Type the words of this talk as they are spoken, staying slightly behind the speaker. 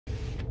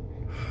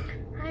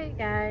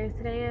Guys,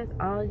 today is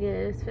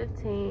August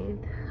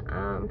 15th,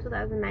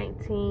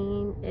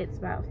 2019. It's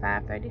about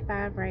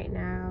 5:35 right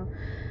now.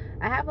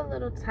 I have a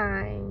little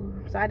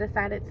time, so I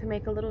decided to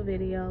make a little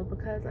video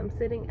because I'm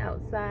sitting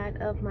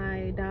outside of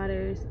my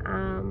daughter's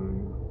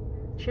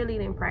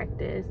cheerleading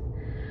practice.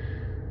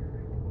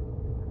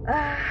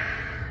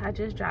 I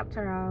just dropped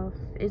her off.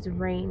 It's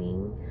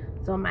raining,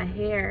 so my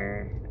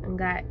hair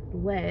got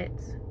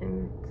wet,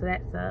 and so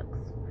that sucks.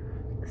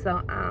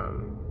 So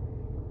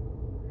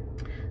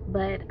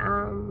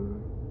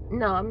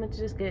no, I'm gonna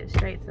just get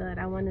straight to it.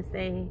 I want to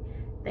say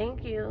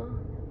thank you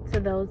to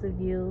those of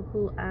you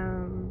who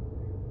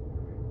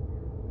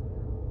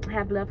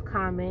have left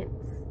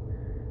comments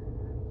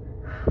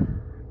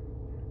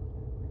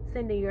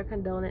sending your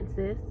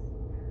condolences,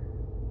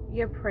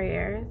 your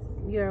prayers,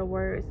 your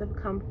words of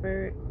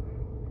comfort.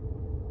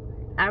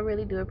 I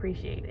really do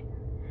appreciate it.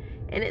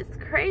 And it's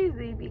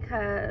crazy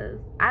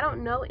because I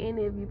don't know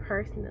any of you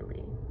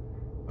personally.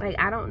 Like,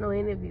 I don't know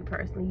any of you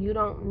personally. You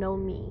don't know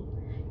me.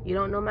 You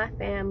don't know my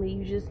family.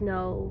 You just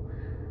know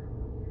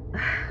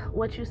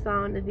what you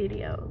saw in the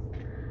videos.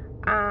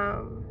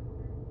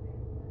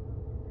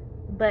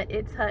 But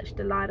it touched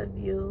a lot of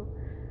you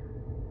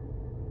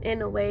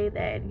in a way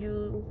that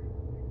you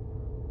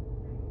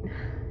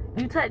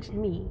touched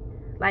me.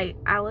 Like,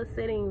 I was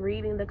sitting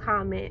reading the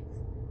comments,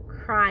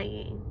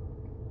 crying.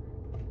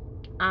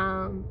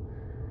 The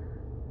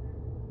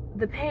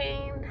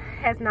pain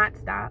has not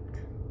stopped.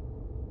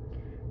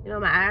 You know,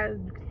 my eyes,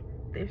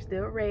 they're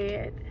still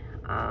red.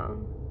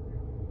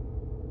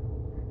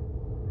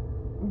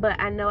 But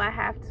I know I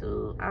have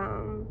to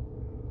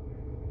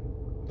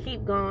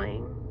keep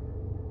going.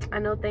 I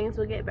know things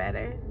will get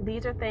better.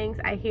 These are things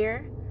I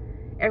hear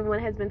everyone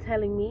has been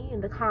telling me in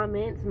the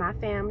comments, my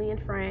family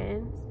and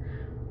friends.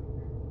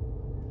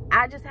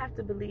 I just have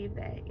to believe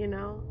that, you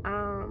know.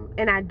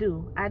 And I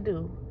do.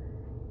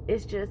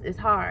 It's just, it's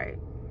hard.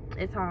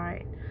 It's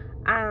hard.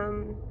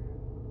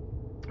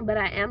 But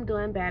I am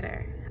doing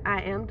better. I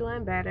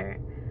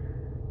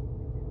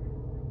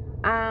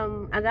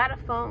got a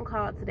phone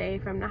call today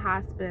from the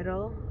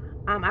hospital.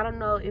 I don't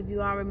know if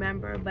you all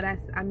remember, but I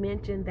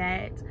mentioned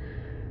that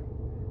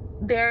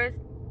there's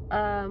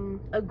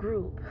a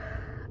group,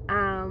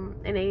 and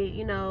they,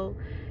 you know,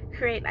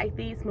 create like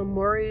these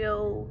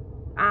memorial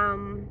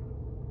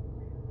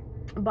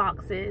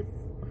boxes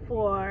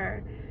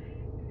for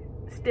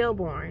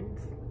stillborns,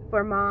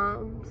 for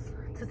moms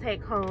to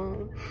take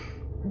home.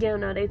 You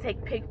know, they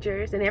take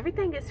pictures and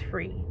everything is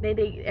free.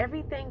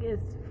 Everything is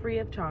free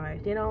of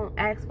charge. They don't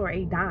ask for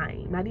a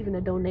dime, not even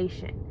a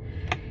donation.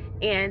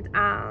 And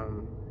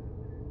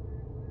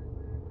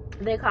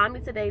they called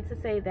me today to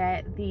say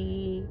that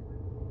the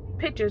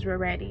pictures were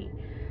ready.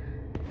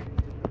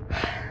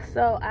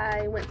 So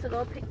I went to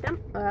go pick them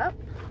up.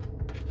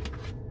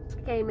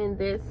 Came in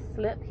this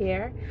slip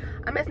here.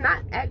 It's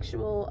not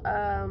actual,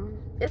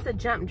 it's a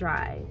jump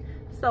drive.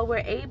 So we're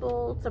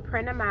able to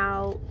print them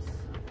out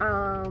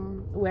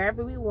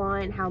wherever we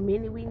want, how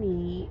many we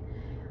need.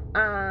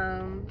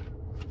 I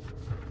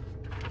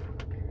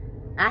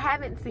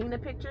haven't seen the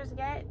pictures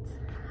yet.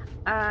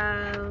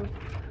 I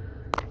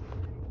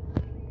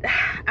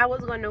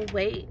was going to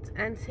wait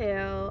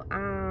until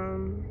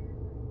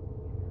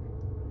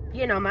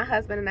you know, my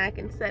husband and I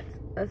can set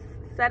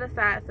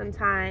aside some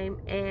time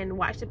and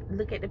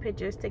look at the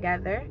pictures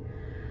together.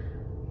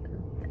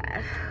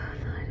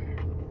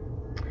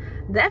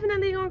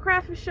 Definitely gonna cry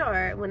for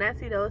sure when I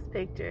see those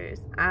pictures,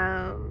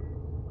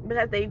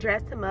 because they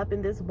dressed him up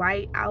in this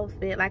white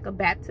outfit, like a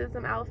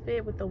baptism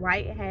outfit with a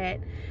white hat.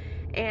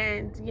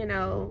 And you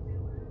know,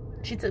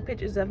 she took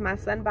pictures of my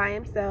son by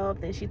himself,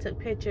 then she took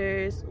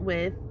pictures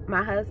with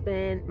my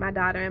husband, my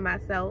daughter, and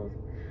myself.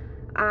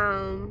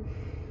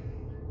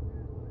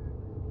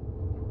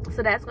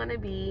 So that's going to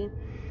be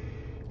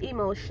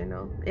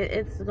emotional.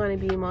 It's going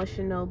to be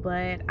emotional,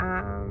 but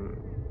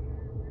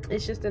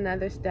it's just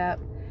another step,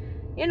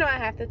 you know, I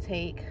have to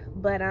take.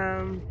 But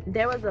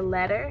there was a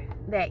letter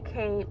that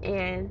came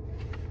in.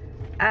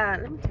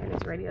 Let me turn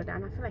this radio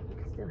down. I feel like you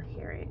can still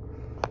hear it.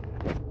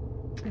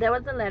 There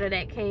was a letter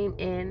that came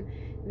in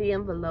the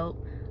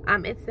envelope.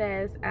 It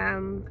says,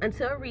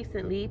 until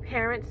recently,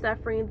 parents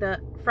suffering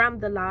from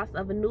the loss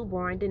of a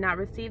newborn did not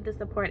receive the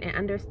support and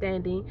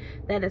understanding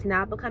that is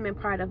now becoming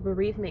part of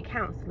bereavement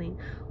counseling.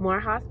 More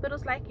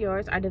hospitals like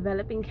yours are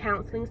developing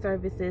counseling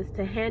services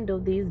to handle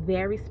these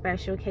very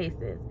special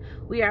cases.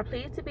 We are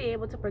pleased to be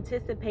able to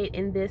participate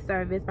in this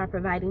service by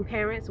providing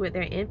parents with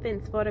their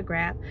infant's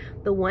photograph,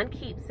 the one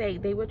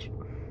keepsake they would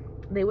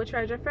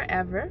treasure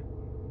forever.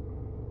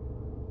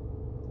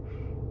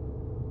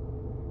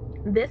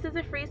 This is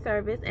a free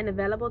service and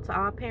available to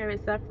all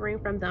parents suffering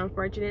from the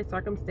unfortunate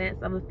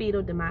circumstance of a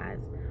fetal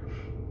demise.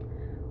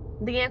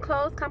 The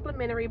enclosed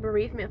complimentary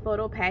bereavement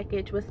photo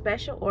package was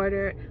special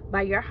ordered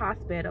by your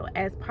hospital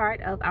as part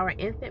of our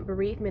infant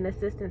bereavement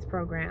assistance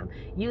program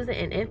using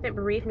an infant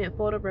bereavement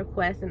photo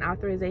request and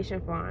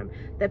authorization form.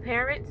 The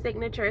parent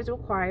signature is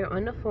required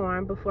on the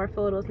form before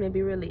photos may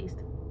be released.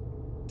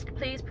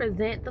 Please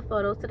present the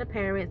photos to the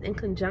parents in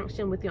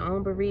conjunction with your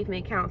own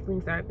bereavement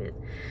counseling service.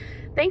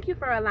 Thank you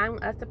for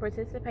allowing us to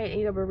participate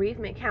in your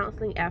bereavement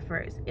counseling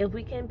efforts. If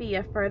we can be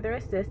of further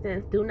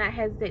assistance, do not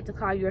hesitate to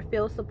call your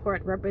field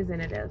support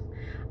representative.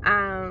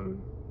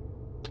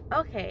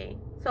 Okay,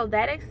 so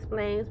that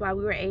explains why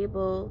we were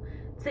able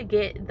to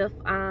get the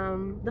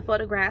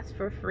photographs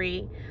for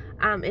free.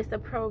 It's a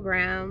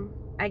program,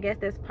 I guess,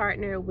 that's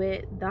partnered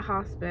with the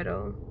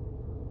hospital.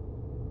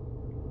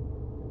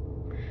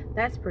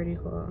 That's pretty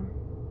cool.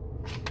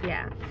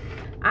 Yeah.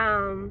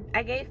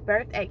 I gave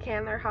birth at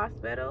Candler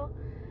Hospital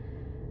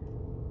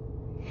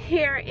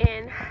here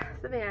in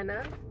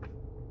Savannah.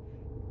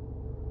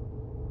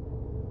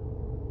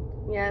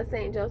 Yeah,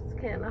 St. Joseph's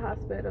Candler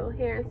Hospital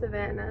here in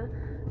Savannah.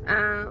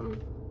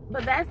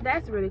 But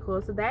that's really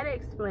cool. So that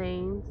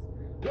explains,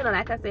 you know,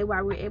 like I say,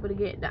 why we're able to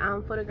get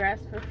the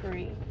photographs for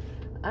free.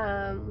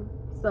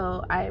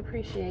 So I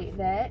appreciate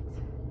that.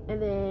 And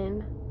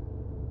then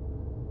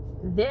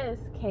this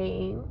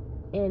came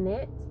in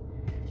it.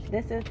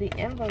 This is the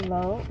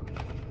envelope.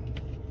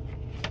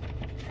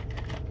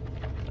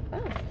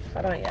 Oh,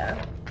 hold on, y'all.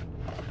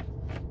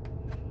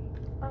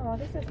 Oh,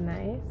 this is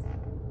nice.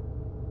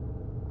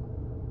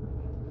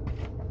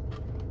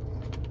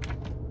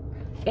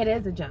 It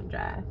is a jump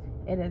drive.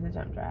 It is a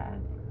jump drive.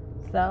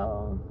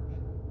 So,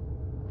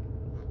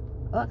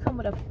 oh, it comes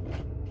with a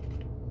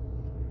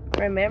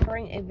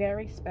remembering a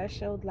very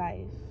special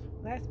life.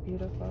 That's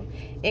beautiful.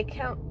 It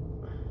comes.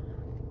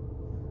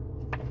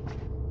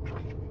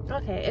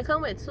 Okay, it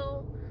comes with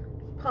 2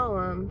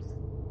 poems.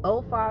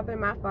 Oh Father,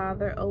 my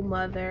Father. Oh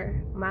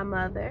Mother, my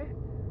Mother.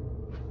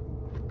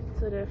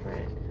 2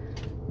 different.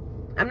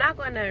 I'm not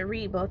going to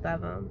read both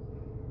of them.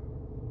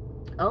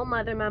 Oh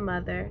Mother, my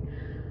Mother.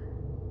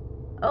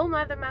 Oh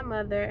Mother, my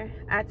Mother,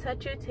 I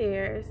touch your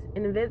tears,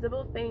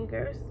 invisible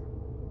fingers.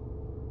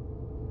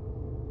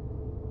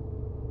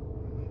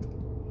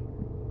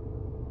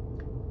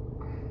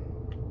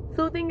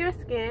 Soothing your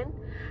skin.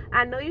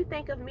 I know you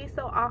think of me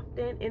so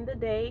often in the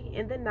day,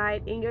 in the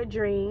night, in your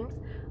dreams,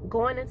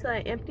 going into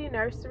an empty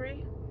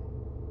nursery.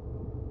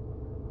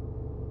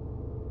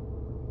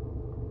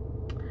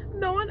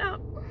 Going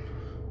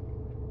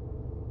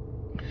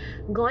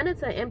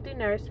into an empty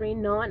nursery,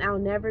 knowing I'll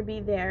never be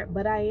there,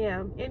 but I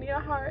am in your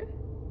heart,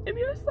 in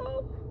your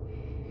soul.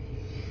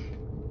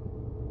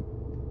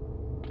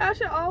 I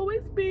shall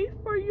always be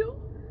for you,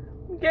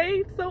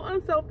 gave so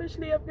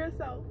unselfishly of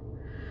yourself.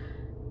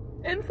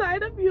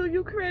 Inside of you,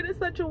 you created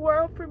such a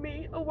world for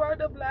me, a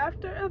world of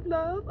laughter, of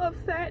love, of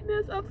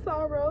sadness, of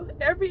sorrow.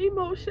 Every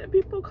emotion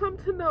people come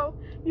to know,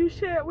 you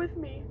share with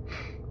me.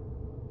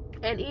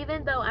 And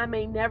even though I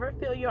may never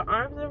feel your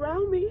arms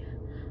around me,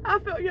 I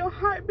feel your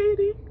heart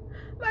beating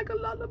like a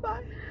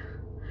lullaby,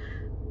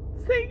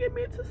 singing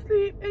me to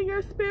sleep, and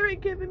your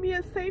spirit giving me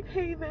a safe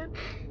haven,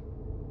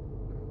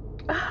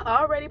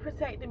 already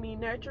protecting me,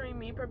 nurturing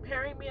me,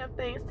 preparing me of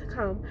things to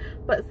come.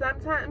 But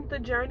sometimes the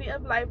journey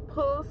of life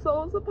pulls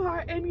souls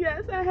apart, and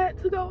yes, I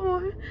had to go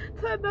on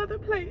to another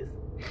place.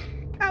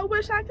 I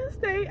wish I could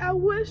stay. I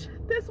wish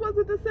this was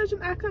a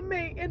decision I could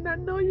make, and I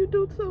know you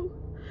do too.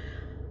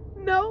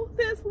 Know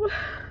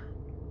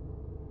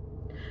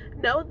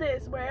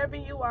this, wherever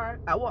you are,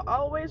 I will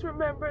always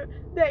remember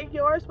that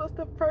yours was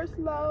the first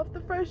love,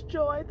 the first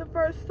joy, the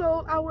first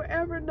soul I will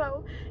ever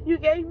know. You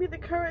gave me the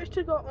courage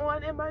to go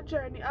on in my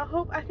journey. I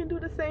hope I can do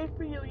the same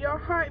for you. Your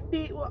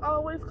heartbeat will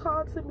always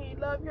call to me.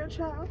 Love, your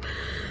child.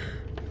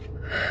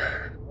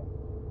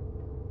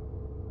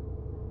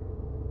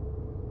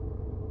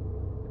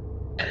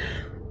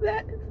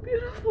 That is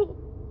beautiful.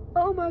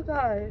 Oh my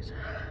gosh.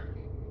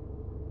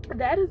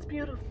 That is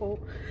beautiful.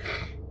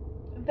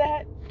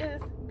 That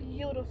is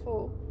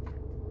beautiful.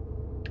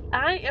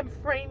 I am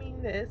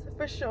framing this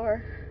for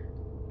sure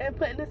and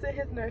putting this in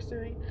his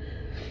nursery.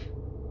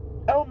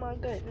 Oh my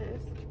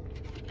goodness.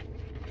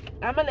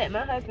 I'm gonna let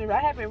my husband,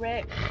 I haven't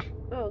read,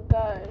 oh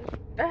God,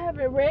 I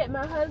haven't read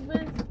my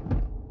husband's,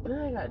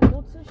 I got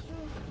no tissue.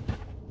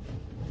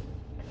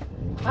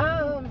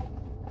 Oh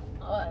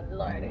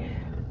Lordy.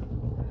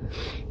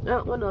 I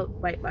don't want to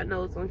bite my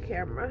nose on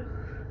camera.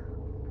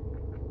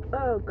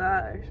 Oh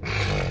gosh.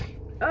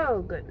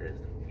 Oh goodness.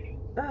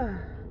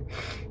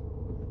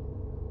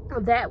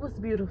 That was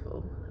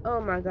beautiful.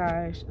 Oh my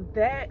gosh,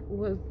 that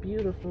was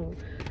beautiful.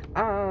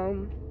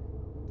 I'm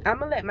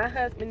gonna let my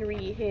husband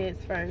read his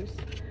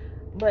first,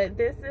 but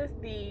this is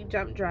the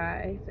jump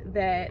drive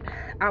that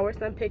our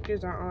son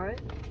pictures are on.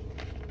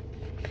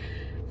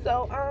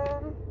 So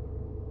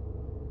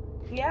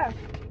yeah,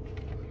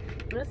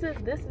 this is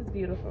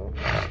beautiful.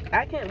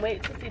 I can't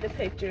wait to see the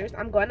pictures.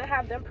 I'm gonna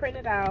have them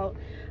printed out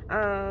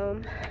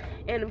and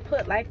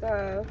put like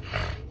a,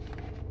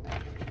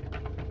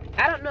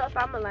 I don't know if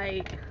I'm gonna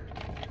like,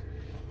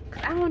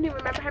 I don't even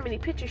remember how many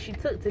pictures she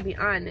took, to be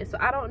honest. So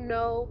I don't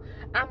know.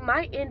 I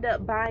might end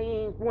up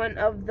buying one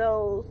of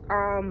those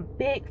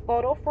big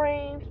photo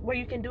frames where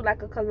you can do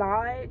like a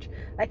collage,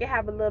 like it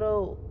have a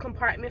little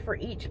compartment for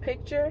each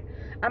picture.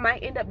 I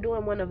might end up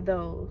doing one of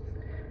those.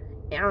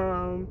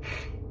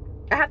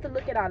 I have to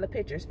look at all the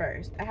pictures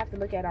first. I have to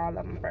look at all of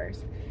them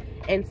first.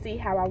 and see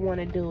how I want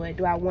to do it.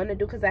 Do I want to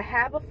do, because I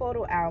have a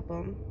photo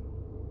album.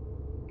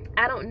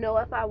 I don't know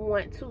if I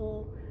want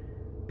to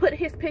put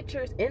his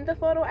pictures in the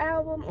photo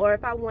album or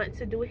if I want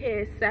to do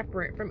his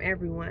separate from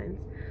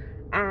everyone's.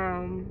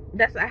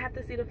 That's, I have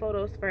to see the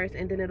photos first,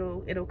 and then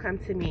it'll come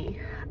to me.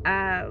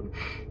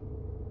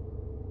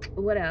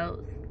 What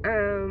else?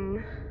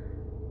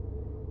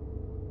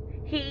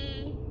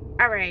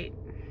 All right,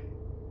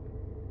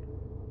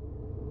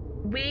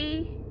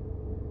 we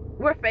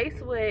were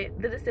faced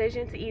with the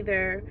decision to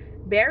either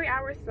bury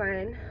our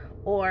son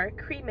or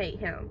cremate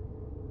him.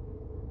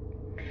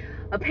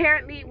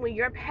 Apparently, when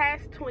you're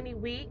past 20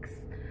 weeks,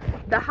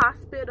 the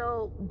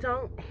hospital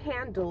don't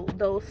handle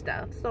those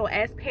stuff. So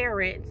as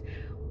parents,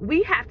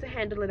 we have to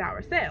handle it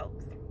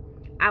ourselves.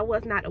 I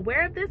was not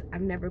aware of this.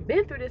 I've never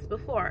been through this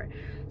before.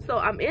 So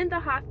I'm in the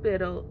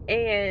hospital,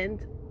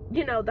 and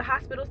you know, the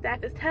hospital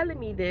staff is telling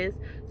me this.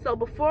 So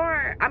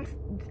before,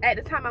 at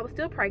the time I was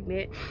still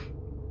pregnant,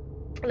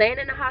 laying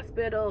in the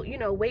hospital, you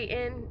know,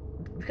 waiting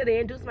because they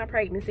induced my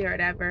pregnancy or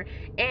whatever.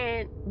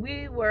 And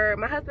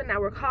my husband and I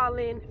were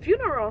calling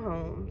funeral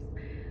homes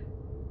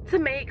to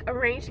make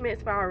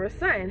arrangements for our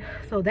son.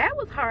 So that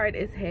was hard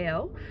as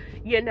hell.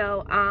 You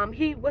know,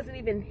 he wasn't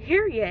even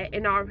here yet,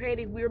 and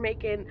already we were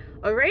making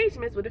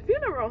arrangements with a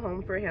funeral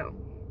home for him.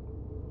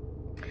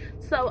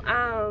 So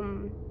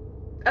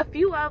a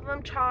few of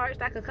them charged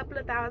like a couple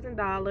of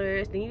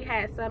 $1,000s. Then you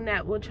had some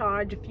that will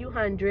charge a few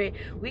hundred.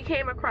 We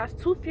came across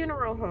 2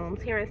 funeral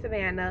homes here in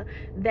Savannah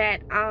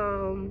that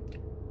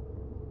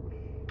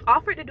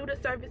offered to do the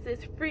services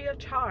free of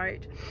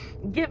charge,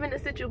 given the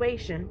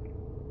situation,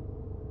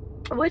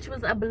 which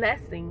was a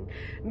blessing,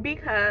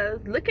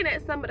 because looking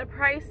at some of the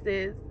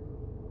prices,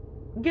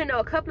 you know,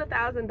 a couple of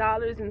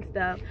 $1,000s and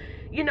stuff,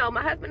 you know,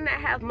 my husband and I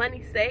have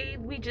money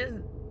saved. We just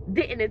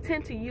didn't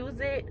intend to use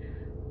it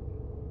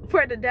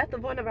for the death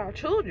of one of our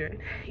children.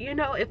 You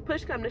know, if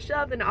push come to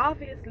shove, then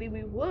obviously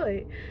we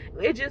would.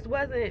 It just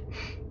wasn't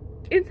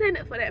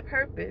intended for that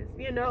purpose,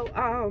 you know.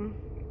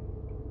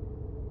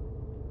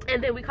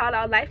 And then we called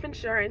our life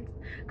insurance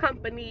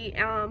company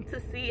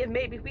to see if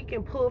maybe we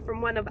can pull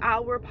from one of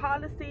our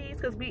policies,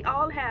 because we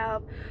all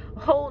have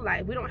whole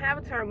life. We don't have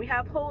a term, we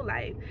have whole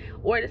life.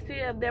 Or to see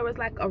if there was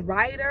like a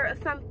rider or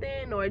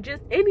something, or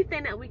just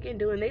anything that we can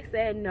do. And they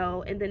said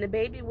no. And then the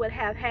baby would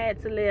have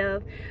had to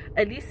live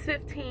at least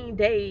 15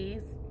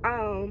 days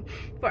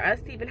for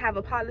us to even have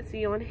a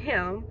policy on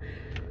him.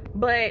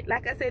 But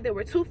like I said, there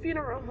were 2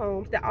 funeral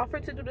homes that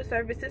offered to do the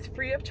services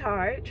free of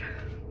charge,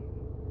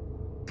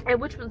 and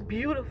which was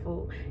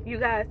beautiful, you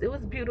guys. It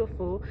was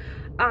beautiful.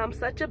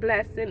 Such a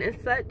blessing and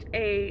such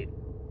a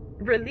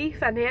relief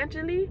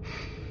financially.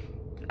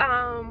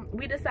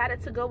 We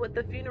decided to go with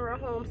the funeral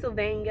home,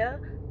 Sylvania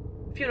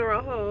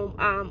Funeral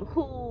Home,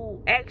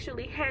 who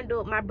actually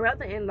handled my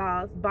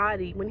brother-in-law's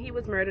body when he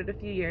was murdered a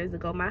few years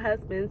ago. My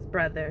husband's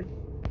brother,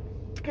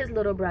 his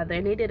little brother,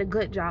 and they did a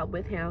good job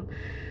with him.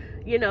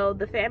 You know,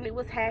 the family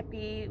was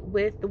happy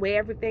with the way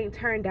everything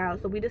turned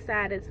out, so we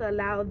decided to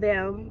allow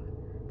them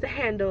to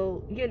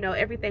handle, you know,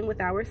 everything with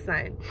our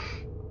son.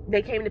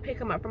 They came to pick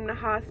him up from the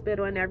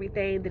hospital and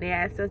everything. Then they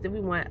asked us if we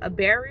want a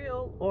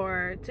burial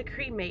or to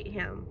cremate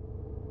him.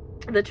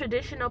 The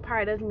traditional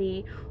part of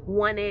me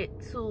wanted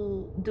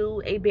to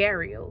do a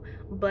burial,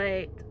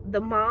 but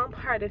the mom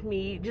part of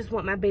me just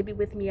want my baby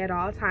with me at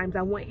all times.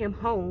 I want him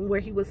home where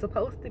he was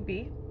supposed to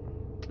be.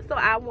 So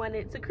I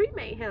wanted to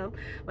cremate him.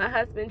 My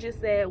husband just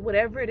said,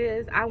 whatever it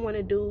is I want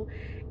to do,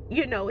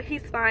 you know,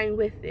 he's fine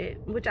with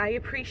it, which I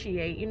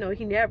appreciate. You know,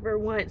 he never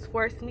once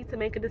forced me to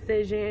make a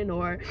decision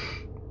or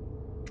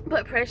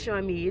put pressure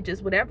on me. It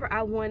just, whatever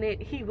I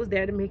wanted, he was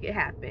there to make it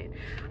happen.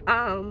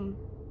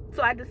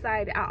 So I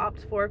decided I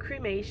opt for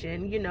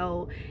cremation. You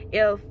know,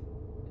 if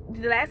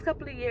the last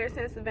couple of years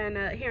since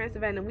Savannah, here in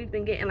Savannah, we've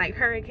been getting like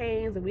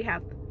hurricanes, and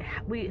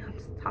I'm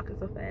talking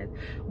so fast.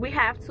 We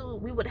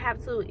would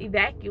have to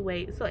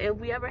evacuate. So if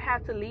we ever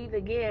have to leave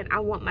again, I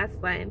want my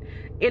son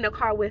in a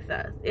car with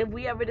us. If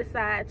we ever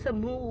decide to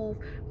move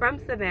from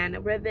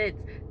Savannah, whether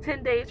it's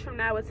 10 days from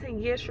now or 10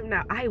 years from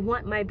now, I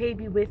want my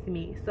baby with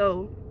me.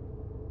 So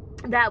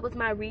that was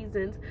my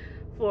reasons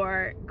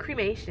for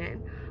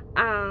cremation.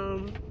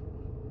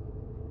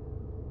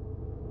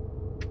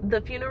 The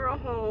funeral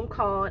home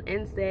called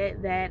and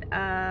said that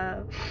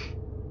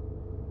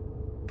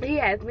he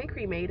has been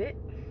cremated.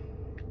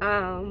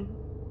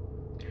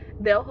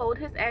 They'll hold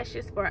his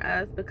ashes for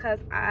us because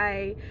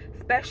I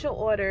special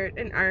ordered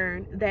an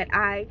urn that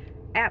I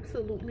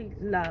absolutely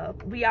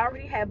love. We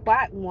already had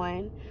bought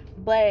one,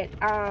 but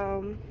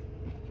I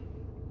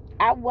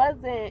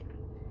wasn't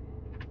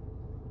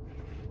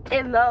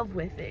in love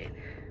with it,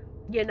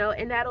 you know,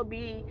 and that'll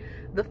be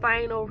the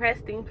final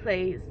resting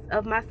place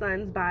of my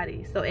son's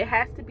body. So it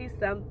has to be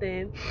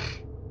something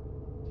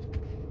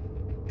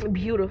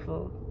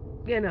beautiful,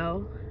 you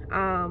know.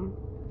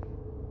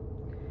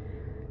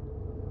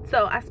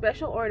 So I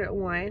special ordered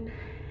one,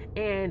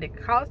 and it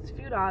cost a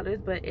few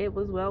dollars, but it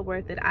was well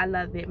worth it. I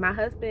love it. My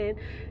husband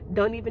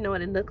don't even know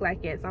what it looked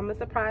like yet, so I'm gonna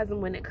surprise him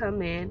when it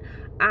come in.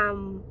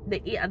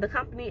 The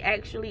company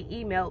actually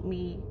emailed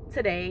me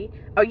today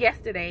or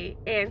yesterday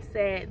and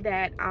said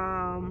that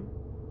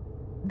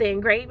the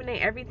engraving and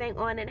everything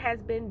on it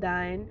has been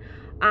done.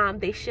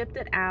 They shipped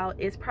it out.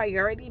 It's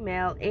priority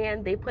mail,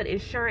 and they put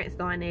insurance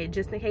on it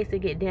just in case it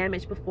get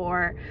damaged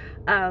before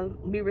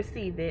we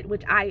receive it,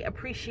 which I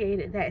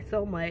appreciated that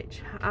so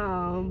much.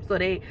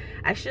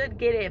 I should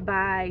get it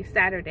by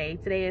Saturday.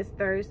 Today is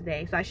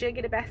Thursday, so I should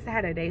get it by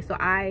Saturday. So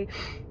I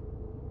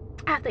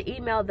have to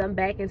email them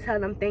back and tell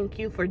them thank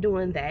you for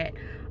doing that,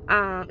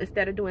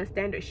 instead of doing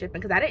standard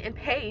shipping, because I didn't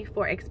pay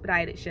for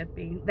expedited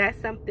shipping.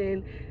 That's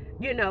something,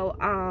 you know,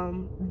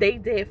 they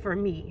did for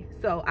me,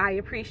 so I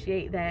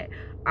appreciate that.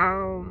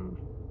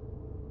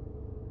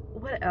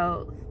 What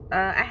else?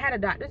 I had a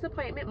doctor's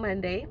appointment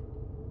Monday.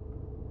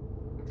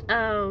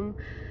 I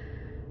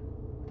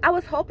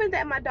was hoping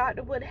that my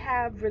doctor would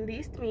have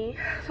released me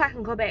so I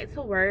can go back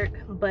to work,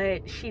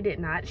 but she did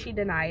not. She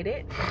denied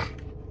it.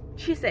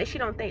 She said she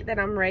don't think that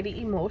I'm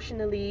ready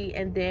emotionally,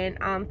 and then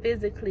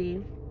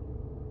physically.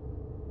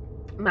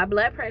 My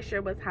blood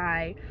pressure was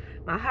high,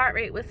 my heart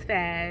rate was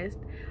fast.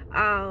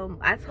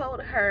 I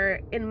told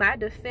her, in my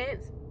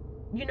defense,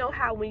 you know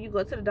how when you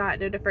go to the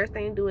doctor, the first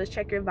thing you do is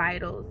check your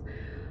vitals.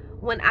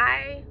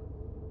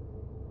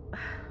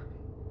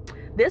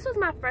 This was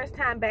my first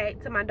time back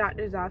to my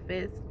doctor's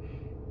office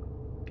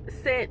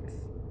since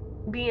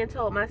being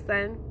told my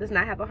son does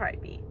not have a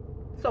heartbeat.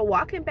 So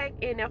walking back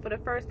in there for the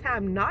first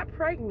time, not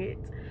pregnant,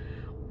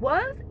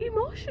 was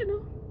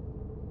emotional,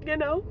 you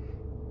know.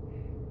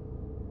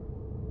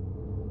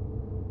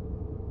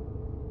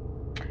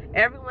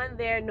 Everyone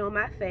there know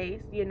my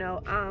face, you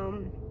know,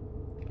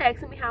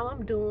 asking me how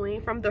I'm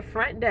doing, from the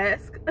front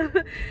desk,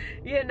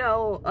 you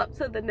know, up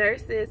to the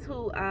nurses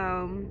who,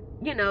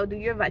 you know,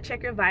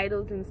 check your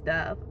vitals and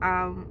stuff.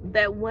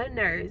 That one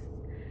nurse,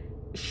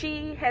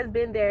 she has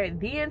been there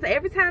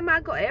every time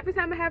I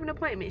have an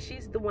appointment,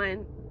 she's the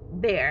one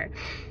there.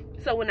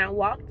 So when I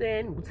walked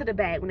in to the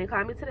bag, when they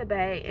called me to the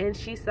bag and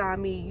she saw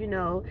me, you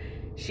know,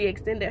 she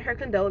extended her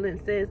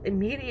condolences.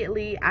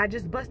 Immediately, I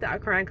just busted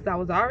out crying because I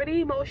was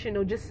already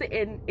emotional just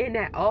sitting in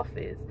that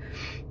office,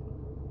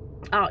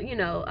 you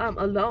know,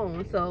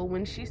 alone. So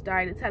when she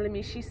started telling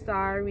me she's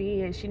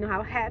sorry and she knew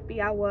how happy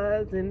I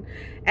was, and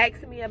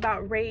asking me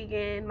about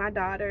Reagan, my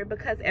daughter,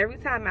 because every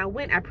time I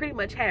went, I pretty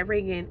much had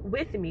Reagan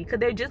with me because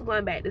they're just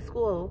going back to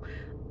school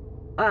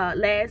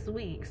last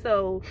week.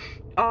 So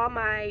all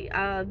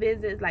my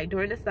visits, like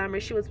during the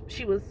summer, she was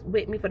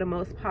with me for the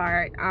most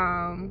part.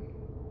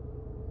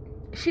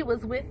 She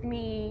was with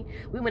me.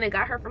 We went and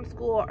got her from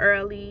school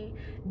early,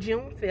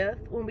 June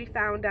 5th, when we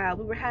found out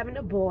we were having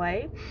a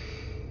boy.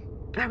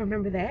 I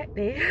remember that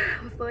day.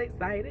 I was so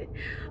excited.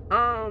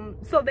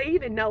 So they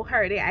even know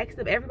her. They asked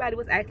them, everybody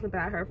was asking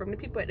about her, from the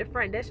people at the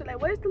front desk. They're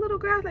like, where's the little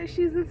girl? Like,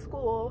 she's in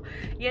school,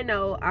 you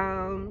know.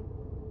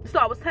 So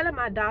I was telling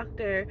my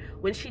doctor,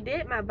 when she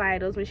did my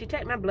vitals, when she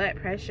checked my blood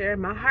pressure,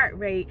 my heart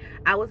rate,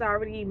 I was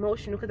already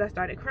emotional because I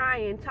started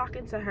crying,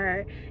 talking to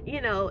her,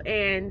 you know,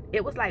 and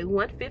it was like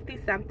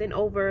 150 something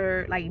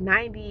over like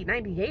 90,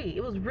 98.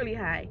 It was really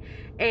high.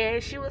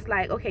 And she was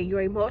like, okay,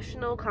 you're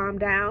emotional, calm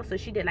down. So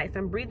she did like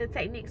some breathing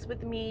techniques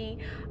with me,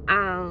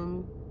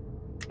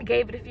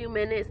 gave it a few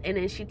minutes, and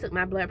then she took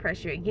my blood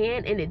pressure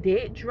again, and it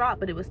did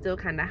drop, but it was still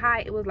kind of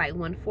high. It was like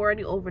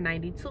 140 over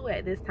 92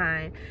 at this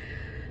time.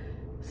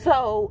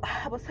 So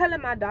I was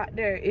telling my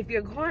doctor, if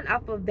you're going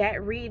off of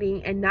that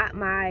reading and not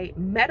my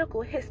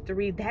medical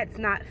history, that's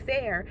not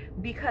fair,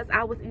 because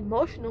I was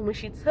emotional when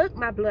she took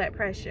my blood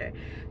pressure.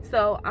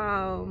 So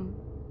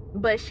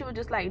but she was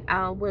just like,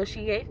 well,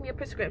 she gave me a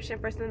prescription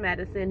for some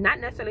medicine, not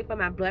necessarily for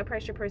my blood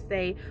pressure per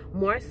se,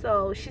 more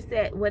so she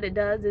said what it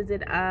does is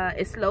it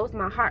slows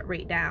my heart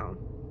rate down,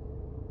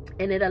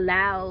 and it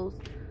allows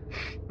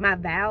my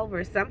valve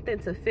or something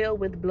to fill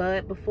with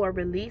blood before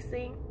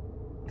releasing.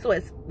 So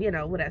it's, you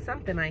know, whatever,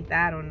 something like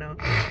that, I don't know.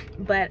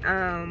 But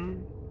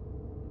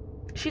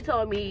she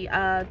told me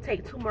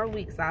take 2 more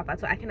weeks off. I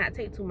told I cannot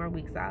take 2 more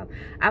weeks off.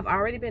 I've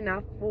already been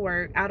out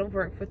of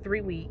work for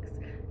 3 weeks,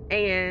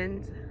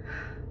 and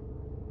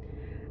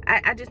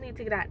I just need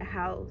to get out the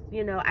house,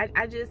 you know.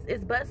 I just,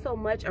 it's but so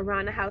much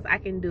around the house I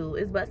can do.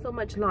 It's but so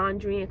much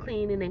laundry and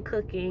cleaning and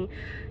cooking,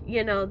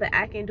 you know, that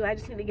I can do. I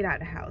just need to get out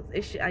the house.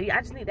 I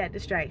just need that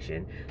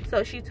distraction.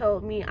 So she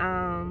told me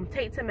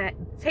take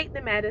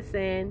the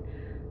medicine,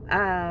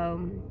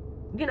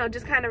 you know,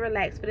 just kind of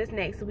relax for this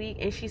next week,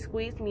 and she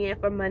squeezed me in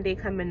for Monday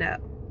coming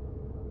up.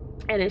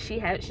 And then she's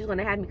going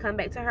to have me come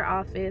back to her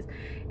office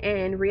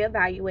and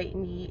reevaluate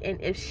me, and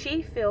if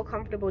she feel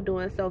comfortable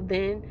doing so,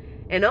 then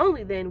and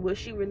only then will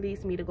she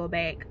release me to go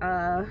back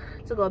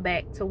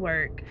to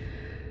work.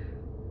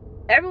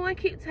 Everyone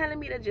keeps telling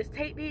me to just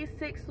take these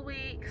 6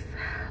 weeks,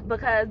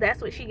 because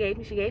that's what she gave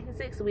me. She gave me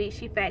 6 weeks.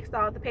 She faxed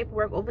all the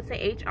paperwork over to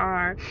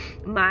HR.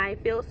 My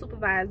field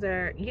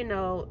supervisor, you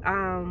know,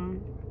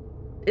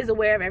 is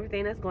aware of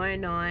everything that's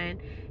going on,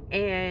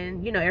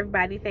 and you know,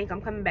 everybody think I'm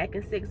coming back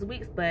in 6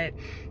 weeks, but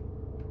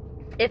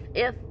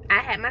if I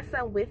had my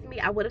son with me,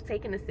 I would have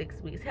taken the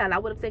 6 weeks. Hell, I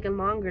would have taken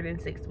longer than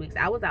 6 weeks.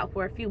 I was out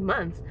for a few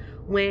months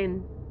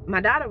when my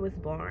daughter was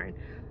born.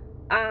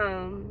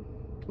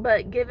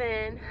 But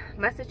given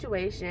my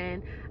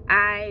situation,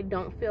 I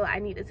don't feel I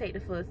need to take the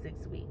full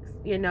 6 weeks.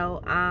 You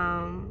know,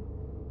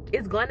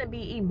 it's going to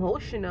be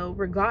emotional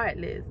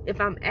regardless if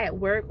I'm at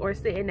work or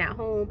sitting at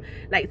home.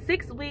 Like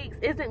 6 weeks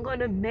isn't going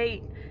to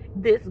make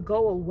this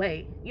go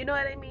away. You know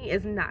what I mean?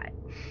 It's not.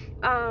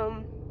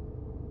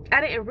 I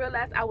didn't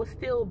realize I would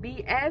still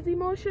be as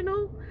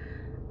emotional.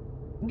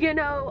 You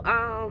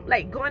know,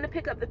 like going to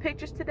pick up the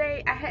pictures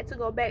today, I had to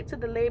go back to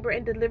the labor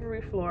and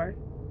delivery floor.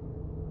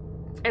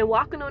 And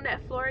walking on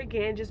that floor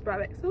again just brought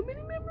back so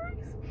many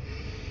memories.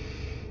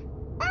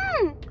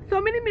 So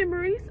many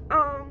memories.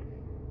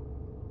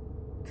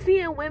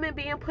 Seeing women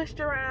being pushed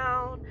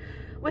around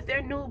with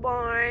their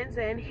newborns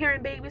and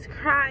hearing babies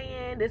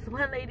crying. This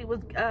one lady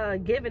was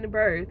giving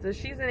birth, so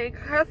she's in there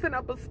cussing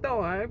up a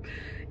storm.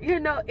 You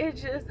know,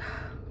 it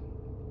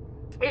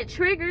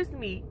triggers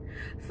me.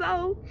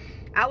 So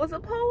I was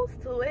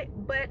opposed to it,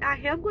 but I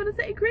am going to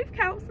take grief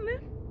counseling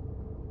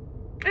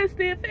and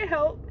see if it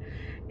helps.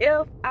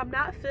 If I'm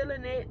not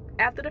feeling it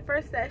after the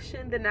first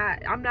session, then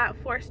I'm not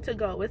forced to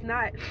go. It's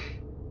not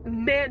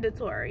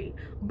mandatory,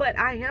 but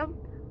I am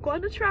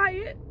going to try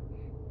it,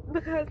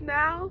 because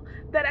now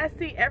that I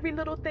see every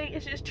little thing,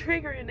 it's just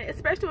triggering it,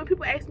 especially when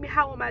people ask me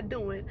how am I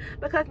doing,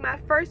 because my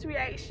first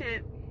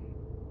reaction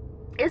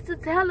is to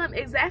tell them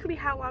exactly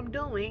how I'm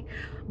doing,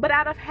 but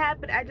out of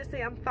habit I just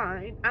say I'm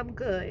fine, I'm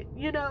good,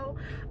 you know,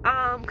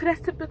 because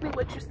that's typically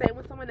what you say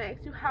when someone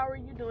asks you how are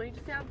you doing. You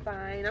just say I'm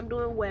fine, I'm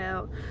doing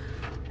well.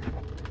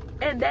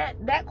 And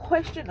that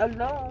question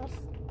alone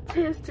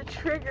tends to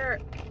trigger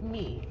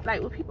me.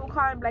 Like when people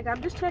call me, like,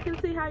 I'm just checking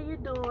to see how you're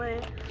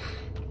doing.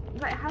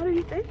 Like, how do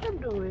you think I'm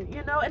doing?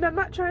 You know, and I'm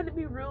not trying to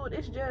be rude.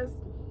 It's just,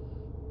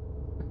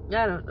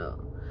 I don't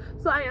know.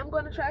 So I am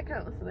going to try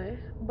counseling.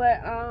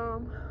 But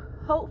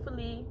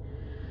hopefully,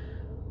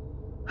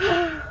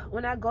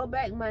 when I go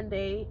back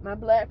Monday, my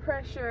blood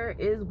pressure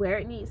is where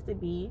it needs to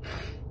be.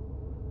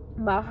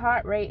 My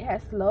heart rate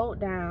has slowed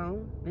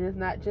down, and it's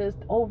not just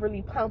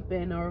overly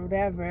pumping or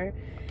whatever.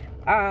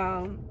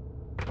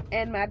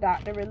 And my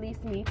doctor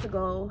released me to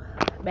go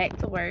back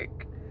to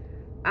work.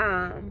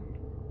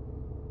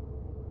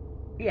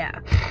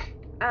 Yeah.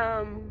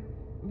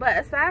 But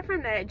aside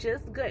from that,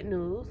 just good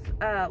news.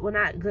 Well,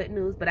 not good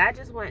news, but I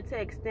just want to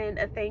extend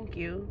a thank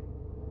you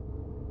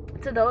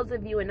to those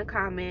of you in the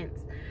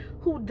comments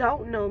who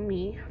don't know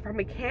me from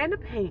a can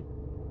of paint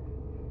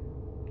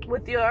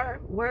with your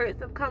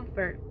words of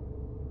comfort.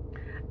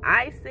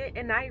 I sit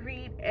and I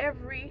read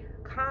every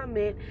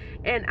comment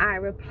and I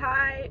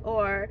reply,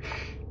 or,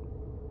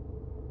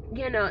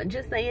 you know,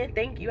 just saying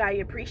thank you. I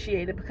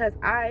appreciate it, because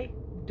I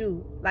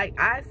do. Like,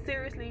 I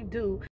seriously do.